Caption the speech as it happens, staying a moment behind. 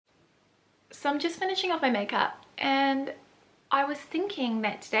So I'm just finishing off my makeup, and I was thinking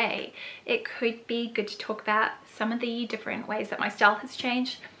that today it could be good to talk about some of the different ways that my style has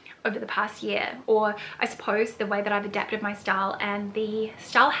changed over the past year, or I suppose the way that I've adapted my style and the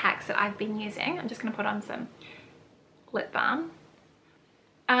style hacks that I've been using. I'm just going to put on some lip balm.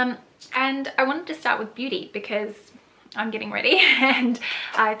 And I wanted to start with beauty because I'm getting ready and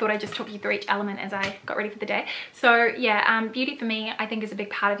I thought I'd just talk you through each element as I got ready for the day. So yeah, beauty for me I think is a big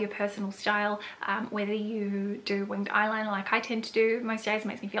part of your personal style, whether you do winged eyeliner like I tend to do most days, it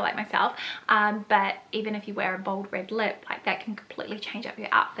makes me feel like myself, but even if you wear a bold red lip, like that can completely change up your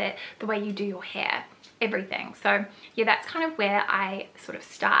outfit, the way you do your hair, everything. So yeah, that's kind of where I sort of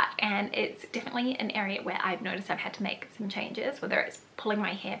start, and it's definitely an area where I've noticed I've had to make some changes, whether it's pulling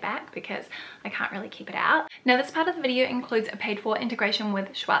my hair back because I can't really keep it out. Now this part of the video includes a paid for integration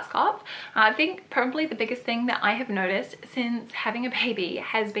with Schwarzkopf. I think probably the biggest thing that I have noticed since having a baby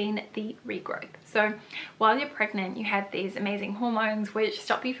has been the regrowth. So while you're pregnant, you have these amazing hormones which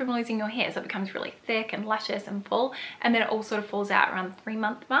stop you from losing your hair, so it becomes really thick and luscious and full, and then it all sort of falls out around the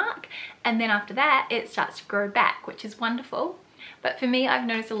 3-month mark, and then after that it starts to grow back, which is wonderful. But for me, I've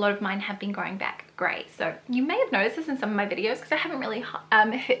noticed a lot of mine have been growing back grey. So you may have noticed this in some of my videos because I haven't really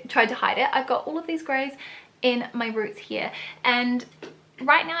tried to hide it. I've got all of these greys in my roots here, and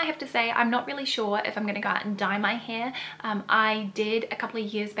right now I have to say I'm not really sure if I'm going to go out and dye my hair. I did a couple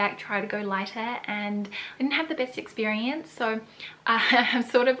of years back try to go lighter and I didn't have the best experience, so I'm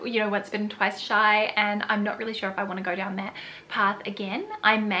sort of, you know, once bitten twice shy, and I'm not really sure if I want to go down that path again.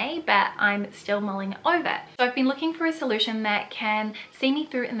 I may, but I'm still mulling over. So I've been looking for a solution that can see me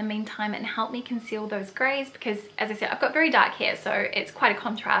through in the meantime and help me conceal those greys, because as I said, I've got very dark hair, so it's quite a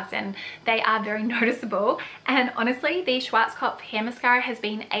contrast and they are very noticeable. And honestly, the Schwarzkopf Hair Mascara has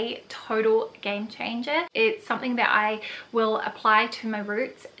been a total game changer. It's something that I will apply to my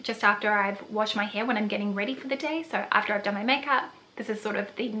roots just after I've washed my hair when I'm getting ready for the day. So after I've done my makeup, this is sort of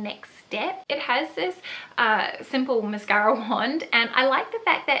the next step. It has this simple mascara wand, and I like the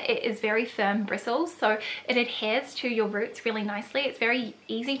fact that it is very firm bristles, so it adheres to your roots really nicely. It's very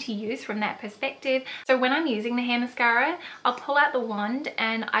easy to use from that perspective. So when I'm using the hair mascara, I'll pull out the wand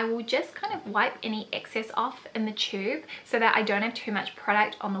and I will just kind of wipe any excess off in the tube so that I don't have too much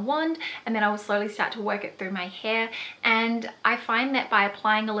product on the wand, and then I will slowly start to work it through my hair. And I find that by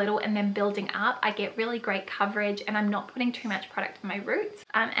applying a little and then building up, I get really great coverage and I'm not putting too much product on my roots.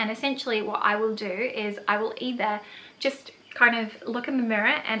 And essentially what I will do is I will either just kind of look in the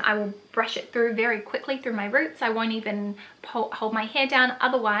mirror and I will brush it through very quickly through my roots. I won't even hold my hair down.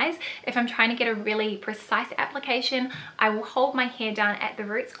 Otherwise, if I'm trying to get a really precise application, I will hold my hair down at the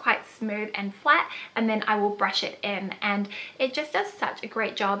roots quite smooth and flat, and then I will brush it in, and it just does such a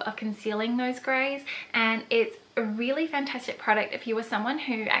great job of concealing those greys. And it's a really fantastic product if you are someone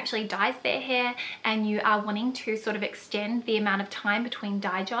who actually dyes their hair and you are wanting to sort of extend the amount of time between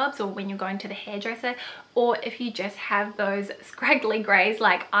dye jobs, or when you're going to the hairdresser, or if you just have those scraggly greys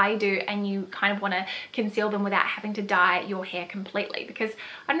like I do and you kind of want to conceal them without having to dye your hair completely. Because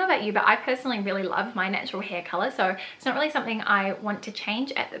I don't know about you, but I personally really love my natural hair color, so it's not really something I want to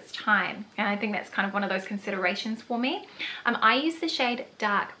change at this time, and I think that's kind of one of those considerations for me. I use the shade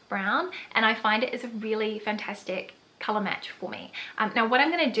Dark Brown, and I find it is a really fantastic color match for me. Now what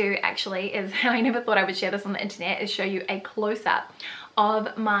I'm going to do actually is, and I never thought I would share this on the internet, is show you a close-up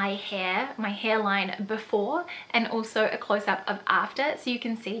of my hairline before, and also a close-up of after, so you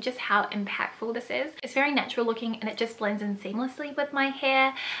can see just how impactful this is. It's very natural looking and it just blends in seamlessly with my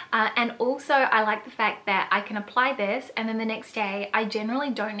hair, and also I like the fact that I can apply this and then the next day I generally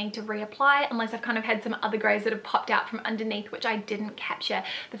don't need to reapply unless I've kind of had some other greys that have popped out from underneath, which I didn't capture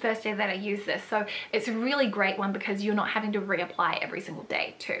the first day that I used this. So it's a really great one because you're not having to reapply every single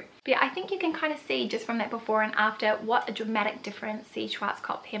day too. But yeah, I think you can kind of see just from that before and after what a dramatic difference the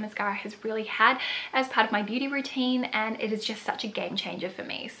Schwarzkopf Hair Mascara has really had as part of my beauty routine, and it is just such a game changer for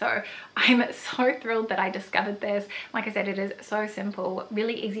me. So I'm so thrilled that I discovered this. Like I said, it is so simple,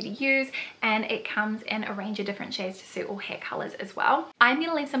 really easy to use, and it comes in a range of different shades to suit all hair colors as well. I'm going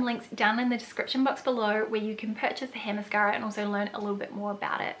to leave some links down in the description box below where you can purchase the hair mascara and also learn a little bit more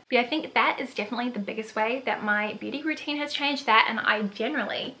about it. But I think that is definitely the biggest way that my beauty routine has changed, that, and I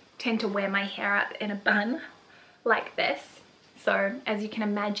generally tend to wear my hair up in a bun like this. So as you can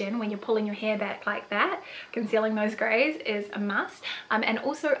imagine, when you're pulling your hair back like that, concealing those greys is a must. And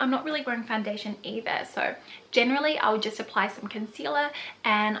also I'm not really wearing foundation either, so generally I'll just apply some concealer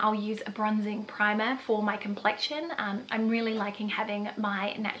and I'll use a bronzing primer for my complexion. I'm really liking having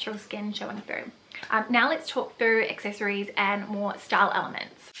my natural skin showing through. Now let's talk through accessories and more style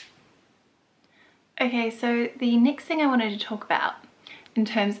elements. Okay, so the next thing I wanted to talk about in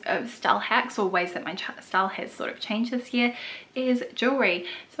terms of style hacks or ways that my style has sort of changed this year is jewelry.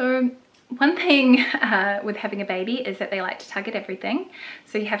 So one thing with having a baby is that they like to tug at everything.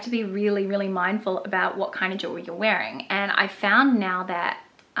 So you have to be really, really mindful about what kind of jewelry you're wearing. And I found now that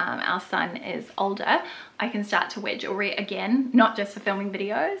our son is older, I can start to wear jewelry again, not just for filming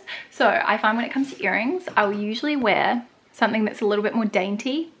videos. So I find when it comes to earrings, I will usually wear something that's a little bit more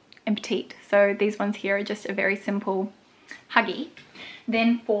dainty and petite. So these ones here are just a very simple huggy.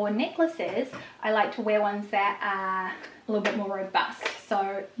 Then for necklaces, I like to wear ones that are a little bit more robust.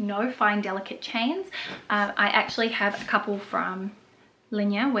 So no fine delicate chains. I actually have a couple from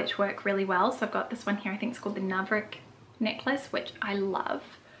Linear which work really well. So I've got this one here, I think it's called the Navrik necklace, which I love.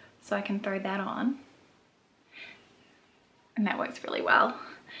 So I can throw that on. And that works really well.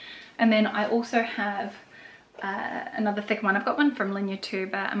 And then I also have another thick one. I've got one from Linear too,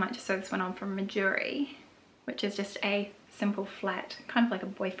 but I might just throw this one on from Majuri, which is just a simple flat, kind of like a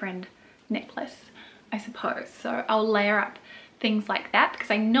boyfriend necklace, I suppose. So I'll layer up things like that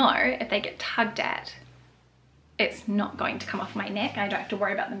because I know if they get tugged at, it's not going to come off my neck. I don't have to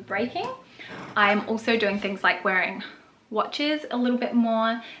worry about them breaking. I'm also doing things like wearing watches a little bit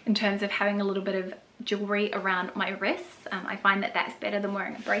more in terms of having a little bit of jewelry around my wrists. I find that that's better than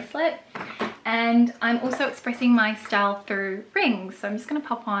wearing a bracelet. And I'm also expressing my style through rings. So I'm just going to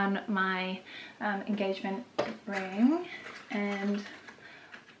pop on my engagement ring, and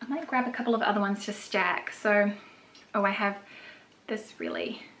I might grab a couple of other ones to stack. So, oh, I have this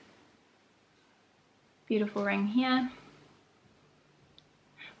really beautiful ring here,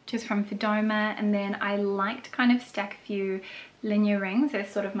 which is from Fedoma, and then I like to kind of stack a few Linear rings. They're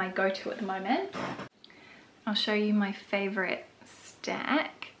sort of my go-to at the moment. I'll show you my favorite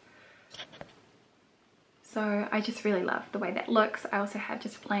stack. So I just really love the way that looks. I also have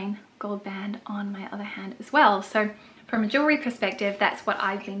just a plain gold band on my other hand as well. So from a jewelry perspective, that's what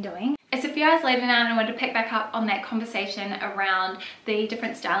I've been doing. It's a few hours later now, and I wanted to pick back up on that conversation around the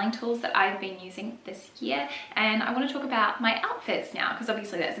different styling tools that I've been using this year. And I want to talk about my outfits now, because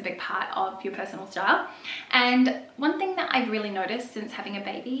obviously that's a big part of your personal style. And one thing that I've really noticed since having a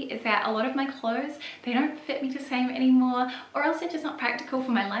baby is that a lot of my clothes, they don't fit me the same anymore, or else they're just not practical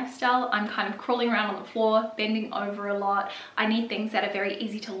for my lifestyle. I'm kind of crawling around on the floor, bending over a lot. I need things that are very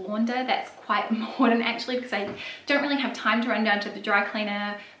easy to launder. That's quite important actually, because I don't really have time to run down to the dry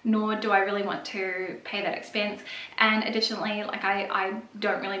cleaner, nor do I really want to pay that expense. And additionally, like I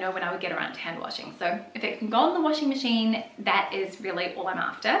don't really know when I would get around to hand washing. So if it can go in the washing machine, that is really all I'm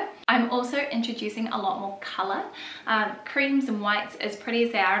after. I'm also introducing a lot more color. Creams and whites, as pretty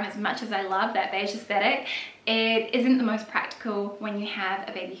as they are, and as much as I love that beige aesthetic, it isn't the most practical when you have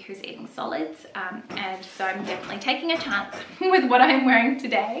a baby who's eating solids, and so I'm definitely taking a chance with what I'm wearing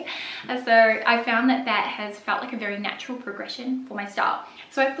today. So I found that that has felt like a very natural progression for my style.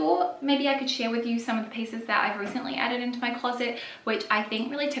 So I thought maybe I could share with you some of the pieces that I've recently added into my closet, which I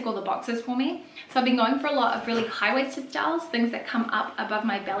think really tick all the boxes for me. So I've been going for a lot of really high-waisted styles, things that come up above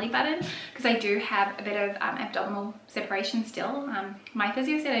my belly button, because I do have a bit of abdominal separation still. My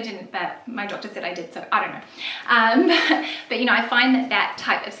physio said I didn't, but my doctor said I did, so I don't know. But you know, I find that that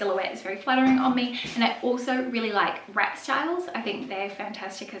type of silhouette is very flattering on me, and I also really like wrap styles. I think they're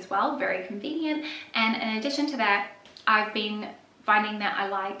fantastic as well, very convenient. And in addition to that, I've been finding that I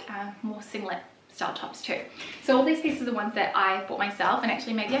like more singlet style tops too. So all these pieces are ones that I bought myself, and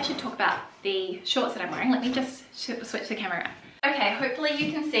actually maybe I should talk about the shorts that I'm wearing. Let me just switch the camera around. Okay, hopefully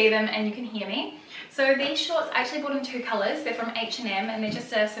you can see them and you can hear me. So these shorts I actually bought in two colors. They're from H&M, and they're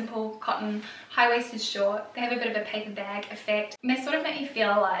just a simple cotton high-waisted short. They have a bit of a paper bag effect, and they sort of make me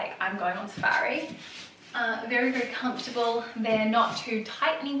feel like I'm going on safari. Very, very comfortable. They're not too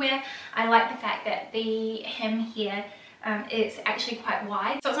tight anywhere. I like the fact that the hem here is actually quite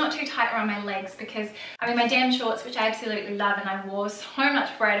wide, so it's not too tight around my legs, because I mean my damn shorts, which I absolutely love and I wore so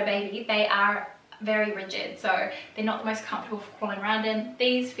much before I had a baby, they are very rigid, so they're not the most comfortable for crawling around in.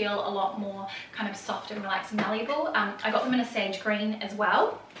 These feel a lot more kind of soft and relaxed and malleable. I got them in a sage green as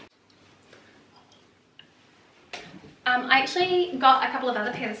well. I actually got a couple of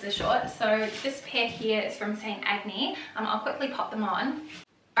other pairs of shorts. So this pair here is from St. Agni. I'll quickly pop them on.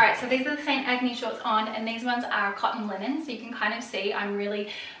 Alright, so these are the St. Agni shorts on, and these ones are cotton linen, so you can kind of see I'm really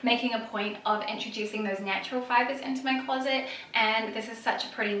making a point of introducing those natural fibers into my closet, and this is such a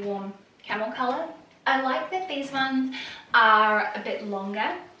pretty warm camel colour. I like that these ones are a bit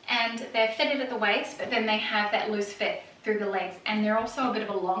longer, and they're fitted at the waist, but then they have that loose fit through the legs, and they're also a bit of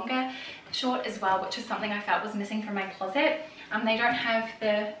a longer short as well, which is something I felt was missing from my closet. They don't have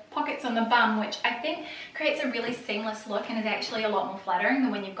the pockets on the bum, which I think creates a really seamless look and is actually a lot more flattering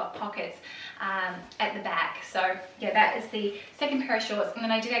than when you've got pockets at the back. So yeah, that is the second pair of shorts. And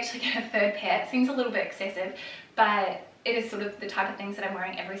then I did actually get a third pair. It seems a little bit excessive, but it is sort of the type of things that I'm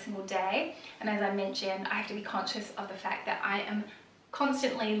wearing every single day. And as I mentioned, I have to be conscious of the fact that I am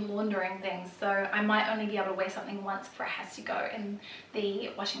constantly laundering things, so I might only be able to wear something once before it has to go in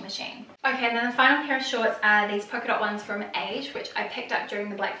the washing machine. Okay, and then the final pair of shorts are these polka dot ones from Age, which I picked up during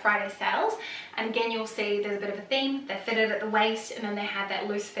the Black Friday sales. And again, you'll see there's a bit of a theme. They're fitted at the waist, and then they have that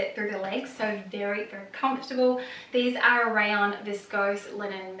loose fit through the legs, so very, very comfortable. These are a rayon viscose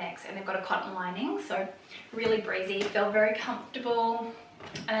linen mix, and they've got a cotton lining, so really breezy, feel very comfortable.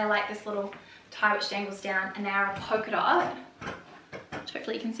 And I like this little tie which dangles down, and they are a polka dot.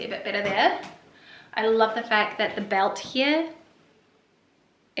 Hopefully you can see a bit better there. I love the fact that the belt here,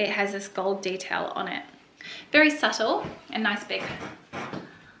 it has this gold detail on it. Very subtle and nice big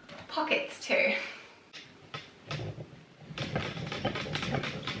pockets too.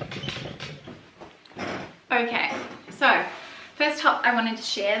 Okay, so first top I wanted to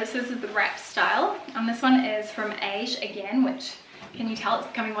share, this is the wrap style. This one is from Age again, which, can you tell, it's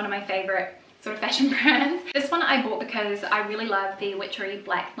becoming one of my favorite sort of fashion brands. This one I bought because I really love the witchery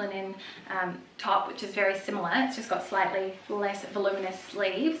black linen top, which is very similar. It's just got slightly less voluminous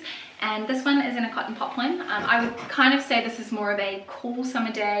sleeves, and this one is in a cotton poplin. I would kind of say this is more of a cool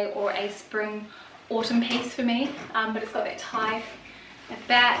summer day or a spring autumn piece for me, but it's got that tie at the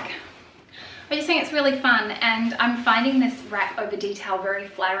back. I just think it's really fun, and I'm finding this wrap over detail very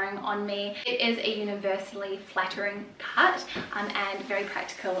flattering on me. It is a universally flattering cut and very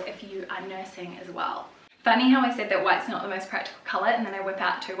practical if you are nursing as well. Funny how I said that white's not the most practical colour and then I whip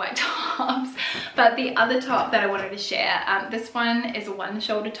out two white tops. But the other top that I wanted to share, this one is a one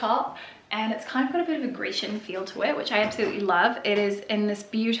shoulder top, and it's kind of got a bit of a Grecian feel to it, which I absolutely love. It is in this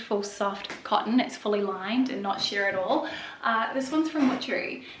beautiful soft cotton. It's fully lined and not sheer at all. This one's from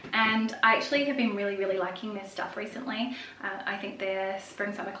Witchery, and I actually have been really liking their stuff recently. I think their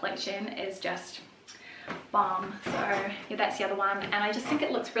spring summer collection is just bomb. So yeah, that's the other one, and I just think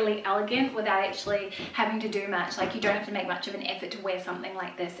it looks really elegant without actually having to do much. Like, you don't have to make much of an effort to wear something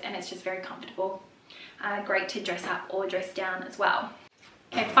like this, and it's just very comfortable. Great to dress up or dress down as well.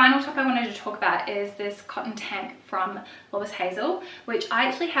 Okay, final top I wanted to talk about is this cotton tank from Lois Hazel, which I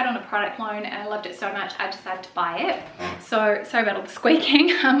actually had on a product loan and I loved it so much I decided to buy it. So sorry about all the squeaking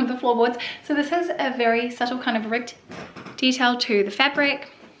with the floorboards. So this has a very subtle kind of ribbed detail to the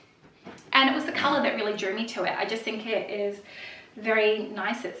fabric, and it was the color that really drew me to it. I just think it is very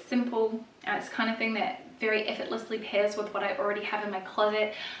nice. It's simple, and it's the kind of thing that very effortlessly pairs with what I already have in my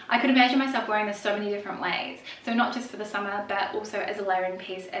closet. I could imagine myself wearing this so many different ways. So not just for the summer, but also as a layering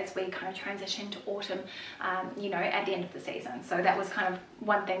piece as we kind of transition to autumn, you know, at the end of the season. So that was kind of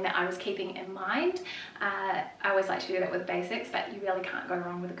one thing that I was keeping in mind. I always like to do that with basics, but you really can't go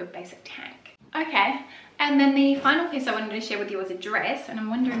wrong with a good basic tank. Okay, and then the final piece I wanted to share with you was a dress, and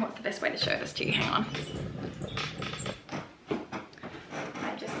I'm wondering what's the best way to show this to you. Hang on.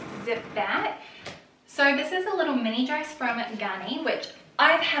 I just zip that. So this is a little mini dress from Agni, which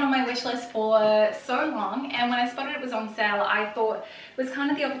I've had on my wish list for so long, and when I spotted it was on sale, I thought it was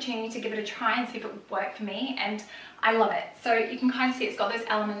kind of the opportunity to give it a try and see if it would work for me, and I love it. So you can kind of see it's got those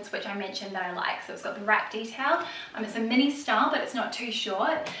elements which I mentioned that I like. So it's got the wrap detail, it's a mini style but it's not too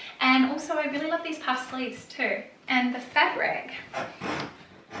short, and also I really love these puff sleeves too. And the fabric,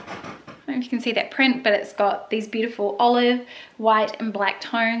 I don't know if you can see that print, but it's got these beautiful olive, white and black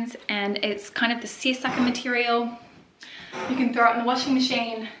tones, and it's kind of the seersucker material. You can throw it in the washing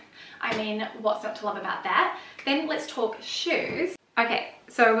machine. I mean, what's not to love about that? Then let's talk shoes. Okay,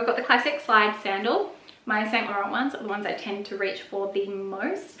 so we've got the classic slide sandal. My Saint Laurent ones are the ones I tend to reach for the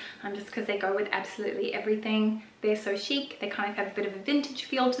most, just because they go with absolutely everything. They're so chic, they kind of have a bit of a vintage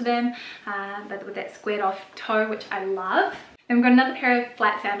feel to them, but with that squared off toe, which I love. Then we've got another pair of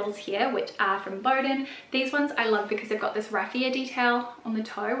flat sandals here, which are from Boden. These ones I love because they've got this raffia detail on the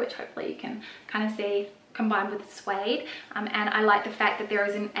toe, which hopefully you can kind of see, combined with suede, and I like the fact that there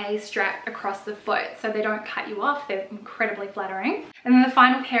is an A strap across the foot, so they don't cut you off. They're incredibly flattering. And then the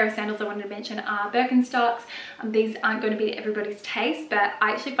final pair of sandals I wanted to mention are Birkenstocks. These aren't going to be everybody's taste, but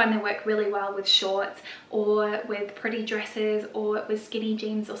I actually find they work really well with shorts or with pretty dresses or with skinny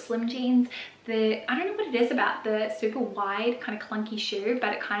jeans or slim jeans. I don't know what it is about the super wide kind of clunky shoe,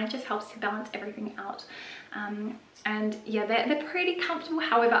 but it kind of just helps to balance everything out. And yeah, they're pretty comfortable.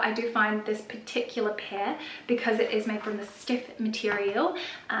 However, I do find this particular pair, because it is made from the stiff material,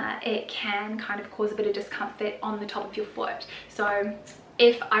 it can kind of cause a bit of discomfort on the top of your foot. So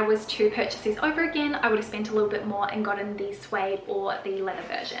if I was to purchase these over again, I would have spent a little bit more and gotten the suede or the leather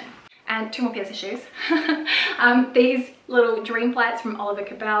version. And 2 more pairs of shoes. These little Dream Flats from Oliver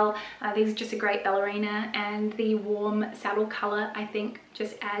Cabell. These are just a great ballerina, and the warm saddle color I think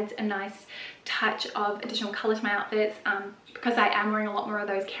just adds a nice touch of additional color to my outfits. Because I am wearing a lot more of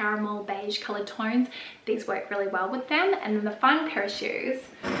those caramel beige colored tones, these work really well with them. And then the final pair of shoes,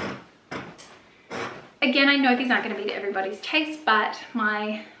 again, I know these aren't going to be to everybody's taste, but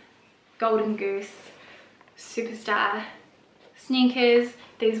my Golden Goose Superstar sneakers.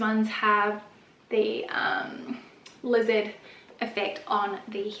 These ones have the lizard effect on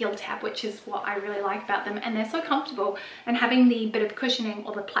the heel tab, which is what I really like about them, and they're so comfortable, and having the bit of cushioning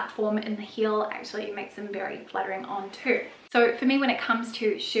or the platform in the heel actually makes them very flattering on too. So for me, when it comes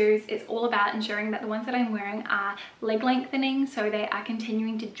to shoes, it's all about ensuring that the ones that I'm wearing are leg lengthening, so they are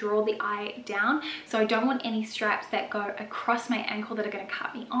continuing to draw the eye down. So I don't want any straps that go across my ankle that are going to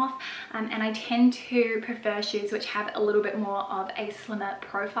cut me off. And I tend to prefer shoes which have a little bit more of a slimmer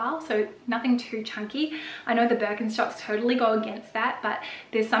profile, so nothing too chunky. I know the Birkenstocks totally go against that, but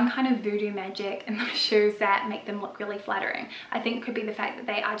there's some kind of voodoo magic in those shoes that make them look really flattering. I think it could be the fact that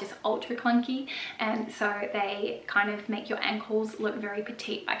they are just ultra clunky, and so they kind of make your ankles look very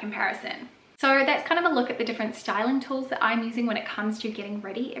petite by comparison. So that's kind of a look at the different styling tools that I'm using when it comes to getting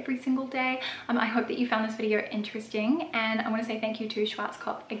ready every single day. I hope that you found this video interesting, and I want to say thank you to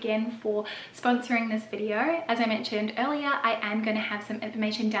Schwarzkopf again for sponsoring this video. As I mentioned earlier, I am going to have some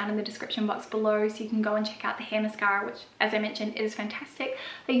information down in the description box below, so you can go and check out the hair mascara, which, as I mentioned, is fantastic.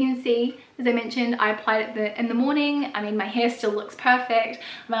 But you can see, as I mentioned, I applied it in the morning. I mean, my hair still looks perfect.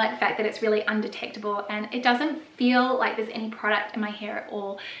 I like the fact that it's really undetectable, and it doesn't feel like there's any product in my hair at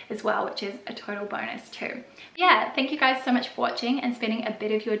all as well, which is a total bonus too. Yeah, thank you guys so much for watching and spending a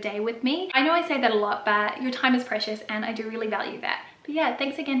bit of your day with me. I know I say that a lot, but your time is precious and I do really value that. But yeah,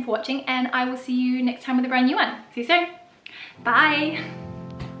 thanks again for watching, and I will see you next time with a brand new one. See you soon. Bye.